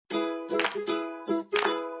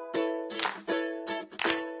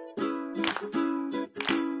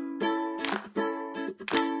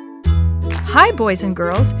Hi, boys and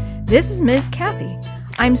girls. This is Ms. Kathy.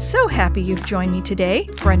 I'm so happy you've joined me today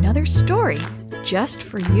for another story just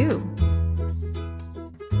for you.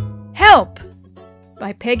 Help!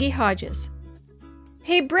 By Peggy Hodges.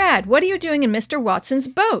 Hey, Brad, what are you doing in Mr. Watson's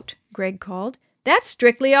boat? Greg called. That's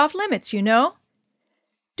strictly off limits, you know.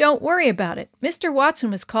 Don't worry about it. Mr.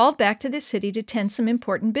 Watson was called back to the city to tend some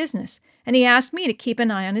important business, and he asked me to keep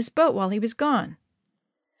an eye on his boat while he was gone.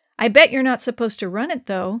 I bet you're not supposed to run it,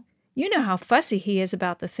 though. You know how fussy he is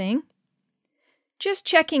about the thing. Just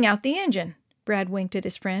checking out the engine. Brad winked at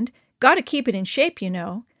his friend. Got to keep it in shape, you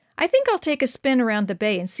know. I think I'll take a spin around the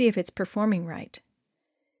bay and see if it's performing right.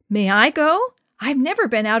 May I go? I've never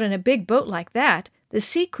been out in a big boat like that. The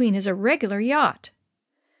Sea Queen is a regular yacht.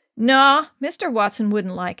 No, Mr. Watson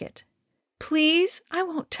wouldn't like it. Please, I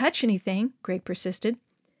won't touch anything, Greg persisted.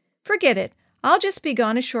 Forget it. I'll just be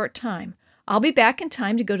gone a short time. I'll be back in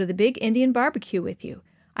time to go to the big Indian barbecue with you.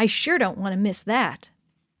 I sure don't want to miss that.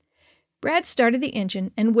 Brad started the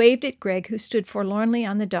engine and waved at Greg, who stood forlornly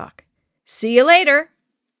on the dock. See you later.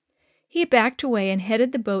 He backed away and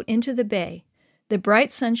headed the boat into the bay. The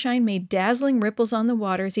bright sunshine made dazzling ripples on the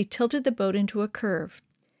water as he tilted the boat into a curve.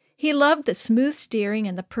 He loved the smooth steering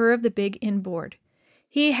and the purr of the big inboard.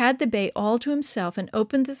 He had the bay all to himself and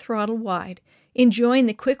opened the throttle wide, enjoying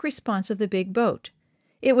the quick response of the big boat.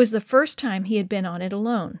 It was the first time he had been on it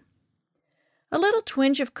alone. A little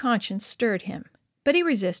twinge of conscience stirred him, but he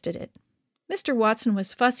resisted it. Mr. Watson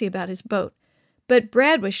was fussy about his boat, but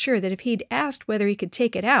Brad was sure that if he'd asked whether he could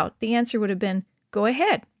take it out, the answer would have been, go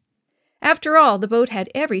ahead. After all, the boat had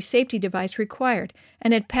every safety device required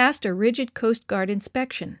and had passed a rigid Coast Guard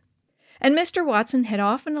inspection. And Mr. Watson had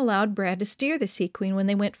often allowed Brad to steer the Sea Queen when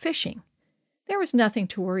they went fishing. There was nothing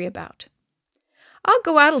to worry about. I'll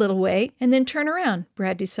go out a little way and then turn around,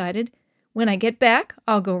 Brad decided. When I get back,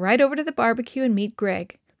 I'll go right over to the barbecue and meet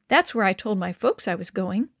Greg. That's where I told my folks I was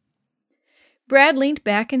going. Brad leaned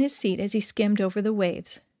back in his seat as he skimmed over the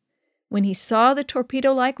waves. When he saw the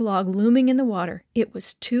torpedo-like log looming in the water, it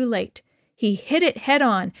was too late. He hit it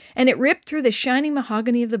head-on, and it ripped through the shining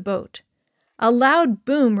mahogany of the boat. A loud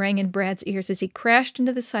boom rang in Brad's ears as he crashed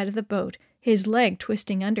into the side of the boat, his leg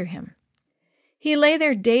twisting under him. He lay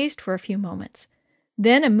there dazed for a few moments.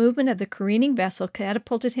 Then a movement of the careening vessel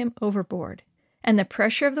catapulted him overboard, and the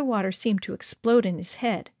pressure of the water seemed to explode in his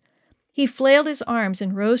head. He flailed his arms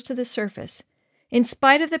and rose to the surface. In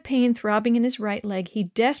spite of the pain throbbing in his right leg, he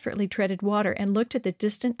desperately treaded water and looked at the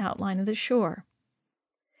distant outline of the shore.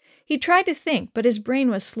 He tried to think, but his brain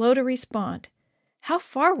was slow to respond. How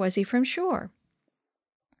far was he from shore?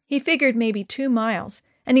 He figured maybe 2 miles,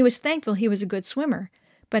 and he was thankful he was a good swimmer,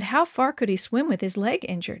 but how far could he swim with his leg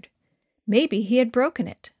injured? Maybe he had broken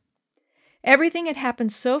it. Everything had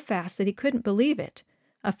happened so fast that he couldn't believe it.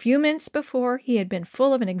 A few minutes before, he had been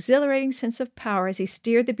full of an exhilarating sense of power as he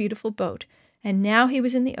steered the beautiful boat, and now he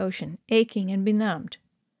was in the ocean, aching and benumbed.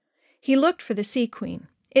 He looked for the Sea Queen.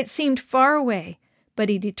 It seemed far away, but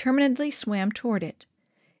he determinedly swam toward it.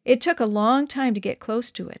 It took a long time to get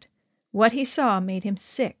close to it. What he saw made him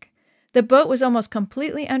sick. The boat was almost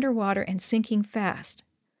completely underwater and sinking fast.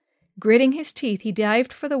 Gritting his teeth, he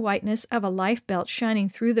dived for the whiteness of a lifebelt shining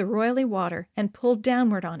through the roily water and pulled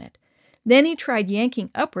downward on it. Then he tried yanking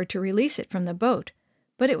upward to release it from the boat,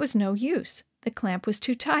 but it was no use. The clamp was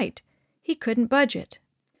too tight. He couldn't budge it.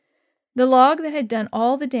 The log that had done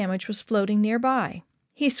all the damage was floating nearby.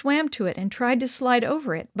 He swam to it and tried to slide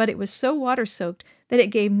over it, but it was so water-soaked that it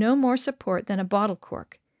gave no more support than a bottle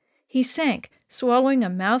cork. He sank, swallowing a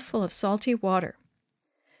mouthful of salty water.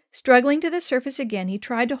 Struggling to the surface again, he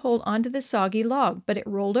tried to hold onto the soggy log, but it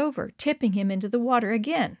rolled over, tipping him into the water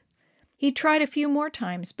again. He tried a few more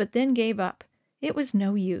times, but then gave up. It was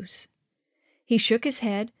no use. He shook his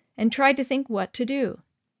head and tried to think what to do.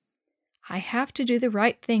 I have to do the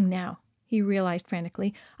right thing now, he realized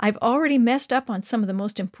frantically. I've already messed up on some of the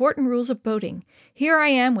most important rules of boating. Here I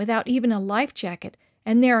am without even a life jacket,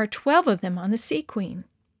 and there are 12 of them on the Sea Queen.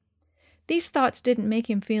 These thoughts didn't make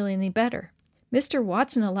him feel any better. Mr.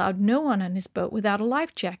 Watson allowed no one on his boat without a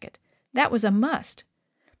life jacket. That was a must.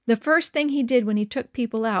 The first thing he did when he took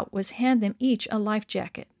people out was hand them each a life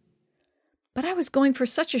jacket. But I was going for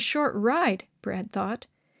such a short ride, Brad thought.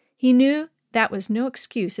 He knew that was no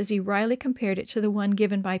excuse as he wryly compared it to the one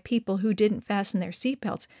given by people who didn't fasten their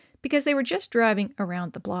seatbelts because they were just driving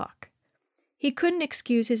around the block. He couldn't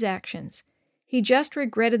excuse his actions. He just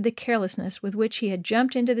regretted the carelessness with which he had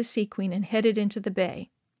jumped into the Sea Queen and headed into the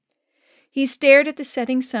bay. He stared at the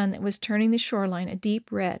setting sun that was turning the shoreline a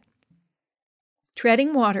deep red.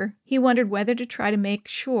 Treading water, he wondered whether to try to make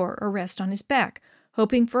shore or rest on his back,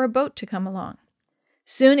 hoping for a boat to come along.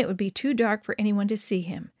 Soon it would be too dark for anyone to see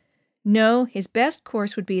him. No, his best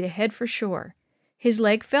course would be to head for shore. His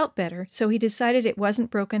leg felt better, so he decided it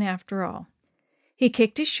wasn't broken after all. He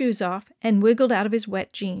kicked his shoes off and wiggled out of his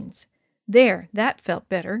wet jeans. There, that felt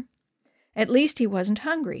better. At least he wasn't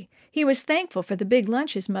hungry. He was thankful for the big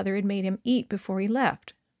lunch his mother had made him eat before he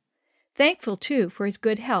left. Thankful, too, for his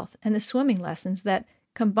good health and the swimming lessons that,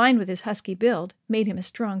 combined with his husky build, made him a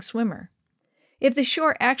strong swimmer. If the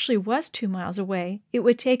shore actually was 2 miles away, it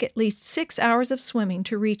would take at least 6 hours of swimming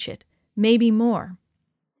to reach it, maybe more.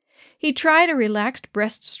 He tried a relaxed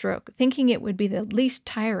breaststroke, thinking it would be the least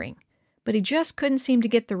tiring, but he just couldn't seem to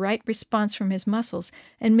get the right response from his muscles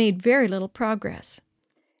and made very little progress.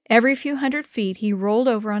 Every few hundred feet he rolled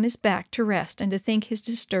over on his back to rest and to think his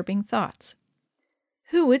disturbing thoughts.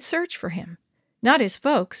 Who would search for him? Not his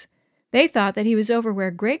folks. They thought that he was over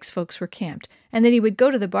where Greg's folks were camped and that he would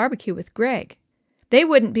go to the barbecue with Greg. They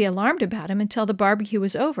wouldn't be alarmed about him until the barbecue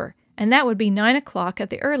was over, and that would be 9 o'clock at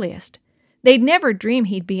the earliest. They'd never dream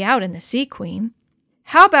he'd be out in the Sea Queen.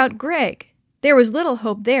 How about Greg? There was little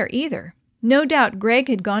hope there either. No doubt Greg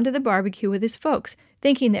had gone to the barbecue with his folks,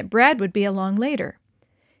 thinking that Brad would be along later.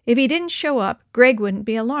 If he didn't show up, Greg wouldn't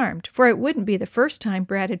be alarmed, for it wouldn't be the first time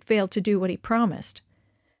Brad had failed to do what he promised.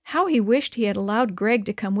 How he wished he had allowed Greg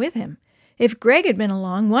to come with him. If Greg had been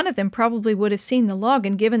along, one of them probably would have seen the log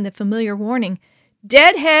and given the familiar warning,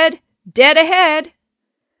 "Deadhead! Dead ahead!"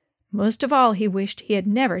 Most of all, he wished he had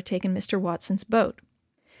never taken Mr. Watson's boat.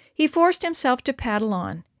 He forced himself to paddle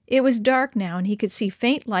on. It was dark now, and he could see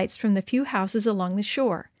faint lights from the few houses along the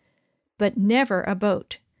shore. But never a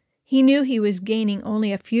boat. He knew he was gaining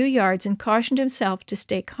only a few yards and cautioned himself to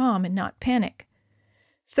stay calm and not panic.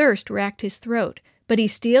 Thirst racked his throat, but he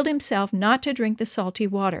steeled himself not to drink the salty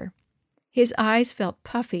water. His eyes felt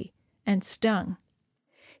puffy and stung.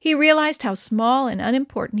 He realized how small and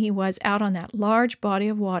unimportant he was out on that large body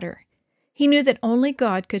of water. He knew that only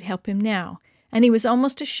God could help him now, and he was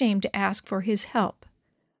almost ashamed to ask for his help.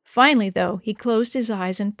 Finally, though, he closed his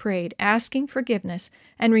eyes and prayed, asking forgiveness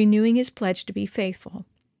and renewing his pledge to be faithful.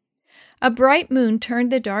 A bright moon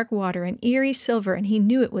turned the dark water an eerie silver, and he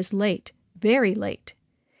knew it was late, very late.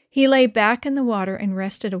 He lay back in the water and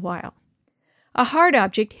rested a while. A hard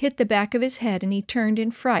object hit the back of his head, and he turned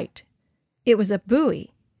in fright. It was a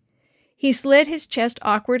buoy. He slid his chest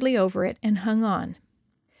awkwardly over it and hung on.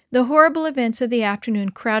 The horrible events of the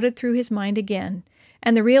afternoon crowded through his mind again,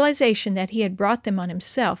 and the realization that he had brought them on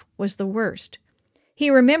himself was the worst.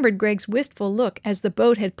 He remembered Greg's wistful look as the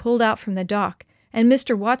boat had pulled out from the dock, and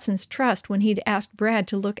Mr. Watson's trust when he'd asked Brad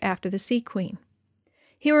to look after the Sea Queen.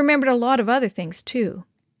 He remembered a lot of other things, too.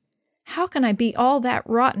 "How can I be all that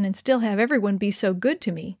rotten and still have everyone be so good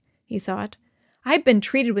to me?" he thought. "I've been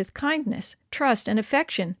treated with kindness, trust, and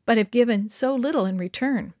affection, but have given so little in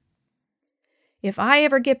return." "If I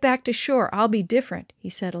ever get back to shore, I'll be different," he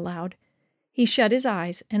said aloud. He shut his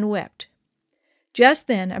eyes and wept. Just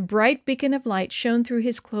then a bright beacon of light shone through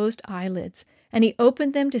his closed eyelids, and he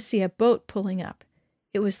opened them to see a boat pulling up.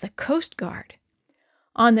 It was the Coast Guard.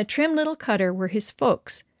 On the trim little cutter were his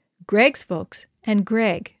folks, Greg's folks, and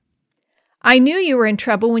Greg. "I knew you were in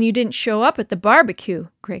trouble when you didn't show up at the barbecue,"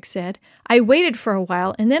 Greg said. "I waited for a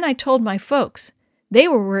while, and then I told my folks. They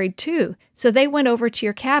were worried too, so they went over to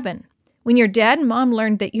your cabin. When your dad and mom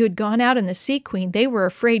learned that you had gone out in the Sea Queen, they were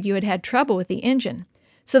afraid you had had trouble with the engine,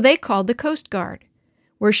 so they called the Coast Guard.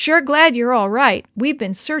 We're sure glad you're all right. We've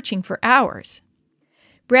been searching for hours."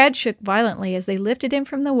 Brad shook violently as they lifted him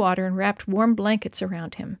from the water and wrapped warm blankets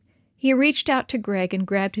around him. He reached out to Greg and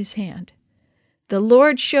grabbed his hand. "The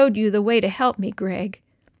Lord showed you the way to help me, Greg.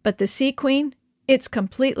 But the Sea Queen, it's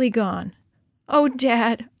completely gone." "Oh,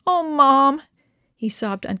 Dad! Oh, Mom!" he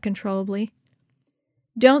sobbed uncontrollably.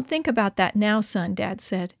 "Don't think about that now, son," Dad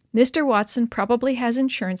said. "Mr. Watson probably has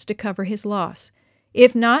insurance to cover his loss.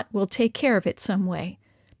 If not, we'll take care of it some way.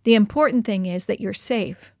 The important thing is that you're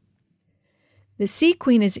safe." "The Sea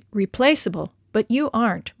Queen is replaceable, but you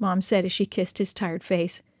aren't," Mom said as she kissed his tired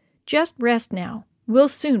face. "Just rest now. We'll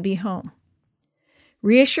soon be home."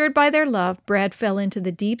 Reassured by their love, Brad fell into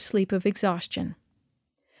the deep sleep of exhaustion.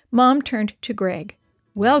 Mom turned to Greg.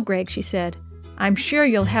 "Well, Greg," she said, "I'm sure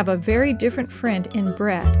you'll have a very different friend in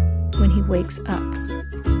Brad when he wakes up."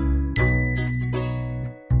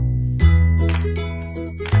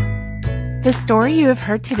 The story you have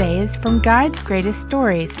heard today is from Guide's Greatest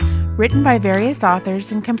Stories, written by various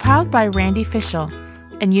authors and compiled by Randy Fischel,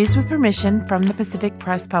 and used with permission from the Pacific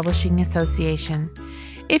Press Publishing Association.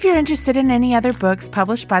 If you're interested in any other books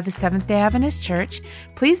published by the Seventh-day Adventist Church,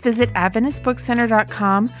 please visit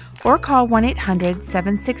AdventistBookCenter.com or call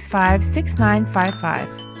 1-800-765-6955.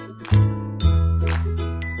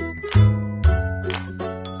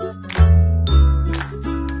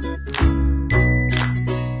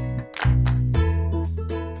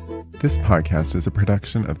 This podcast is a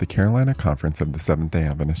production of the Carolina Conference of the Seventh-day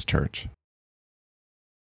Adventist Church.